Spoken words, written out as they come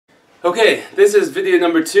Okay, this is video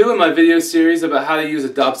number 2 in my video series about how to use a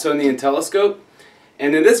Dobsonian telescope.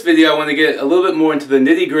 And in this video I want to get a little bit more into the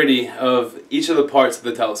nitty-gritty of each of the parts of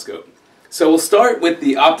the telescope. So we'll start with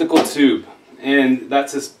the optical tube. And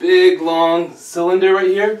that's this big long cylinder right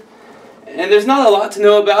here. And there's not a lot to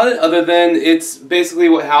know about it other than it's basically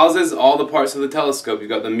what houses all the parts of the telescope. You've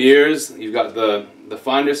got the mirrors, you've got the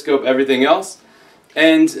finder scope, everything else.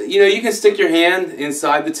 And you can stick your hand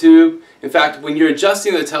inside the tube. In fact, when you're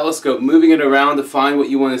adjusting the telescope, moving it around to find what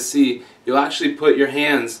you want to see, you'll actually put your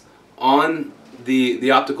hands on the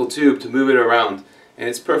optical tube to move it around. And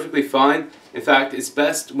it's perfectly fine. In fact, it's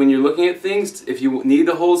best when you're looking at things, if you need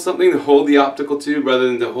to hold something, to hold the optical tube rather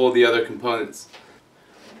than to hold the other components.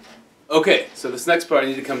 Okay, so this next part I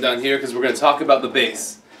need to come down here because we're going to talk about the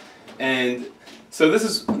base. And so this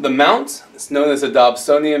is the mount. It's known as a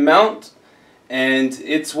Dobsonian mount. And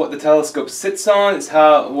it's what the telescope sits on. It's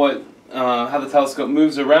how the telescope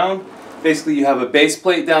moves around. Basically, you have a base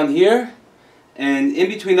plate down here, and in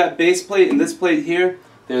between that base plate and this plate here,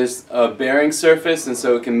 there's a bearing surface, and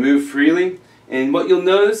so it can move freely. And what you'll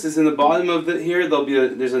notice is in the bottom of it here,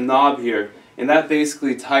 there's a knob here, and that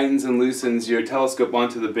basically tightens and loosens your telescope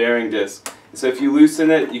onto the bearing disc. So if you loosen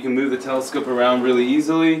it, you can move the telescope around really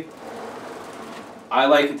easily. I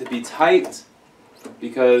like it to be tight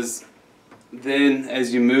because then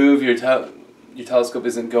as you move, your telescope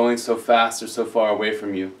isn't going so fast or so far away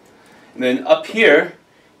from you. And then up here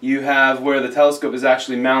you have where the telescope is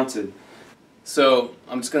actually mounted. So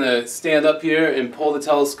I'm just going to stand up here and pull the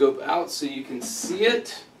telescope out so you can see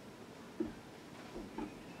it.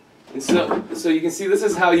 And so you can see this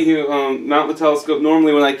is how you mount the telescope.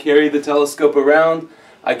 Normally when I carry the telescope around,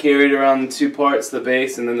 I carry it around in two parts, the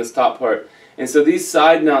base and then this top part. And so these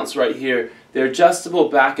side mounts right here, they're adjustable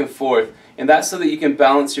back and forth. And that's so that you can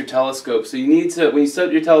balance your telescope. So you need to, when you set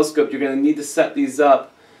up your telescope, you're going to need to set these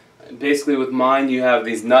up. Basically with mine, you have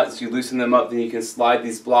these nuts, you loosen them up, then you can slide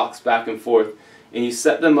these blocks back and forth. And you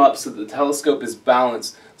set them up so that the telescope is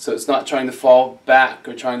balanced. So it's not trying to fall back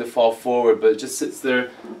or trying to fall forward, but it just sits there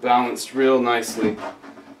balanced real nicely.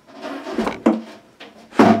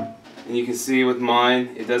 And you can see with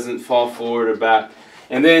mine, it doesn't fall forward or back.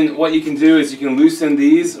 And then what you can do is you can loosen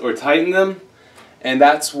these or tighten them. And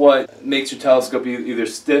that's what makes your telescope either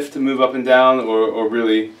stiff to move up and down or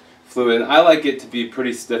really fluid. I like it to be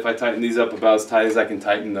pretty stiff. I tighten these up about as tight as I can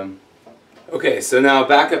tighten them. Okay, so now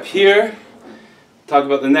back up here, talk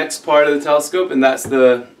about the next part of the telescope, and that's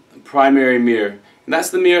the primary mirror. And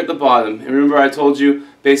that's the mirror at the bottom. And remember I told you,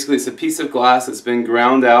 basically it's a piece of glass that's been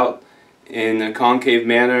ground out in a concave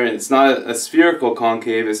manner. And it's not a spherical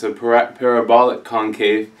concave, it's a parabolic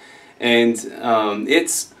concave. And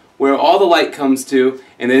it's where all the light comes to,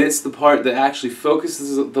 and then it's the part that actually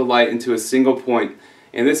focuses the light into a single point.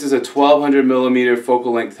 And this is a 1200 millimeter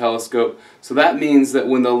focal length telescope. So that means that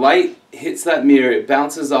when the light hits that mirror, it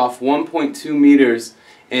bounces off 1.2 meters,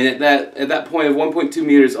 and at that point of 1.2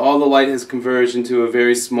 meters, all the light has converged into a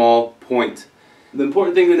very small point. The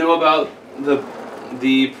important thing to know about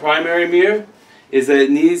the primary mirror is that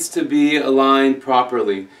it needs to be aligned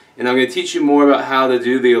properly. And I'm going to teach you more about how to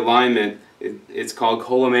do the alignment. It's called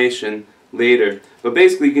collimation later. But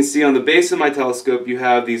basically you can see on the base of my telescope you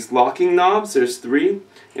have these locking knobs. There's 3.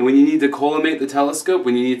 And when you need to collimate the telescope,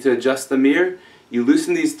 when you need to adjust the mirror, you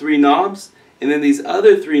loosen these 3 knobs. And then these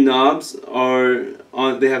other 3 knobs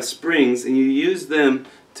they have springs, and you use them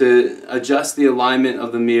to adjust the alignment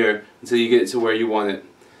of the mirror until you get it to where you want it.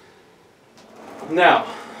 Now,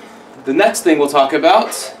 the next thing we'll talk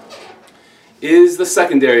about is the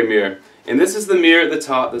secondary mirror. And this is the mirror at the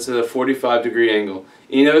top that's at a 45-degree angle.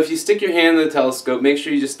 And if you stick your hand in the telescope, make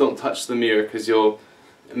sure you just don't touch the mirror because you'll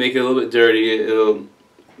make it a little bit dirty. It'll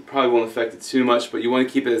probably won't affect it too much, but you want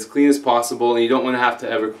to keep it as clean as possible, and you don't want to have to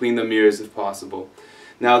ever clean the mirrors if possible.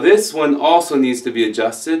 Now this one also needs to be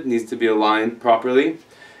adjusted, needs to be aligned properly.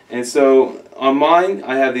 And so on mine,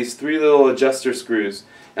 I have these 3 little adjuster screws.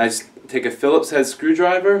 And I just take a Phillips head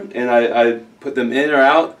screwdriver and I put them in or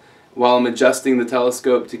out while I'm adjusting the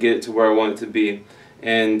telescope to get it to where I want it to be.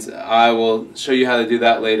 And I will show you how to do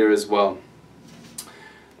that later as well.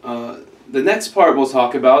 The next part we'll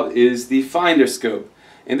talk about is the finder scope.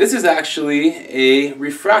 And this is actually a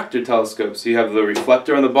refractor telescope. So you have the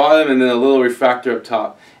reflector on the bottom and then a little refractor up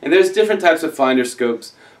top. And there's different types of finder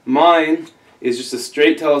scopes. Mine is just a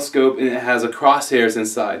straight telescope and it has a crosshairs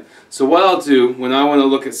inside. So what I'll do when I want to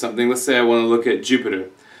look at something, let's say I want to look at Jupiter.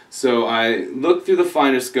 So I look through the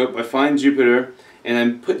finder scope, I find Jupiter, and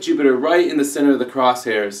I put Jupiter right in the center of the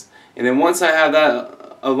crosshairs. And then once I have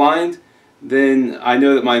that aligned, then I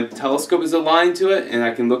know that my telescope is aligned to it, and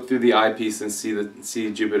I can look through the eyepiece and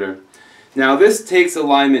see Jupiter. Now this takes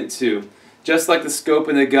alignment too. Just like the scope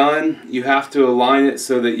in a gun, you have to align it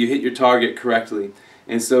so that you hit your target correctly.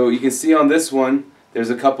 And so you can see on this one, there's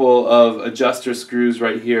a couple of adjuster screws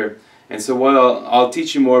right here. And so what I'll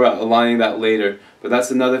teach you more about aligning that later, but that's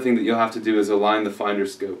another thing that you'll have to do is align the finder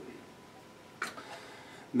scope.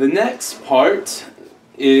 The next part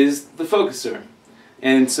is the focuser.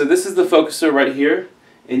 And so this is the focuser right here,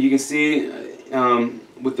 and you can see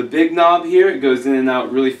with the big knob here, it goes in and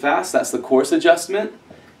out really fast. That's the coarse adjustment.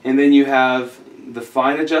 And then you have the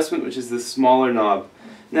fine adjustment, which is the smaller knob.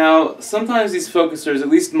 Now, sometimes these focusers, at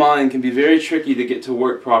least mine, can be very tricky to get to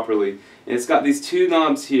work properly. And it's got these two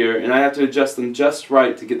knobs here, and I have to adjust them just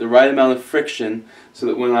right to get the right amount of friction so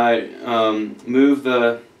that when I move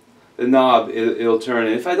the knob, it'll turn.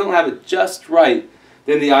 And if I don't have it just right,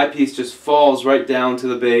 then the eyepiece just falls right down to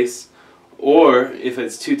the base. Or if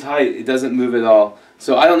it's too tight, it doesn't move at all.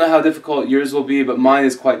 So I don't know how difficult yours will be, but mine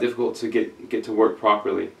is quite difficult to get to work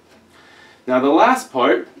properly. Now the last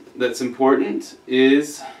part that's important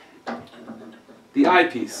is the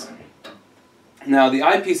eyepiece. Now the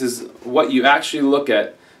eyepiece is what you actually look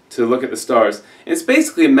at to look at the stars. And it's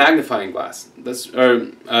basically a magnifying glass, or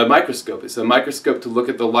a microscope. It's a microscope to look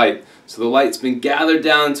at the light. So the light's been gathered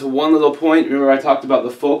down to one little point. Remember I talked about the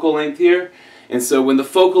focal length here? And so when the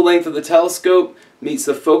focal length of the telescope meets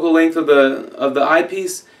the focal length of the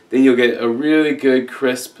eyepiece, then you'll get a really good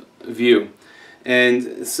crisp view.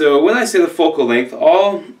 And so when I say the focal length,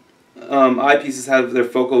 all eyepieces have their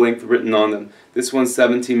focal length written on them. This one's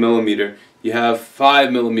 17 millimeter. You have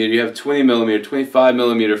 5 millimeter, you have 20 millimeter, 25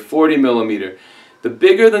 millimeter, 40 millimeter. The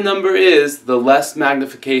bigger the number is, the less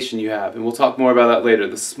magnification you have. And we'll talk more about that later.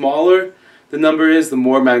 The smaller the number is, the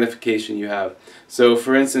more magnification you have. So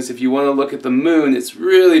for instance, if you want to look at the moon, it's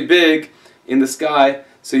really big in the sky,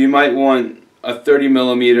 so you might want a 30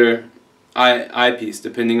 millimeter eyepiece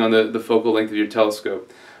depending on the focal length of your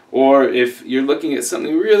telescope. Or if you're looking at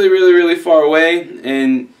something really far away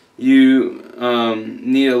and you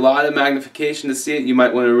need a lot of magnification to see it, you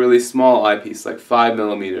might want a really small eyepiece, like 5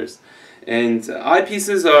 millimeters. And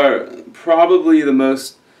eyepieces are probably the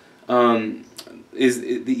most is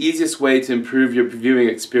the easiest way to improve your viewing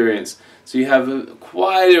experience. So you have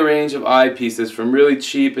quite a range of eyepieces, from really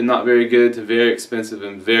cheap and not very good to very expensive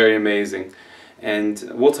and very amazing.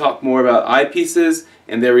 And we'll talk more about eyepieces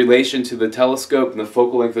and their relation to the telescope and the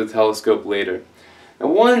focal length of the telescope later. Now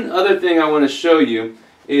one other thing I want to show you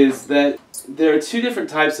is that there are two different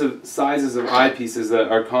types of sizes of eyepieces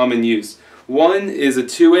that are common use. One is a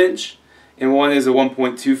 2-inch and one is a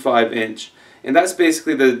 1.25 inch. And that's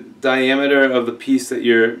basically the diameter of the piece that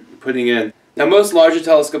you're putting in. Now most larger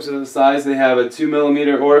telescopes of this size, they have a 2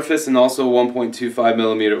 millimeter orifice and also a 1.25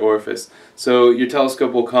 millimeter orifice. So your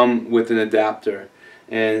telescope will come with an adapter.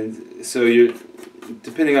 And so you're,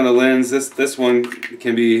 depending on the lens, this one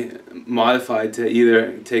can be modified to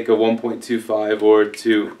either take a 1.25 or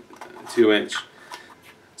 2 inch.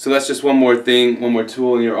 So that's just one more thing, one more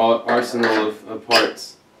tool in your arsenal of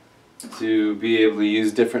parts to be able to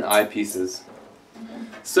use different eyepieces.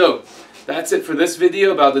 So that's it for this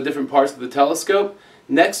video about the different parts of the telescope.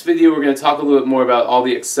 Next video we're going to talk a little bit more about all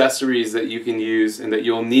the accessories that you can use and that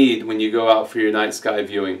you'll need when you go out for your night sky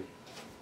viewing.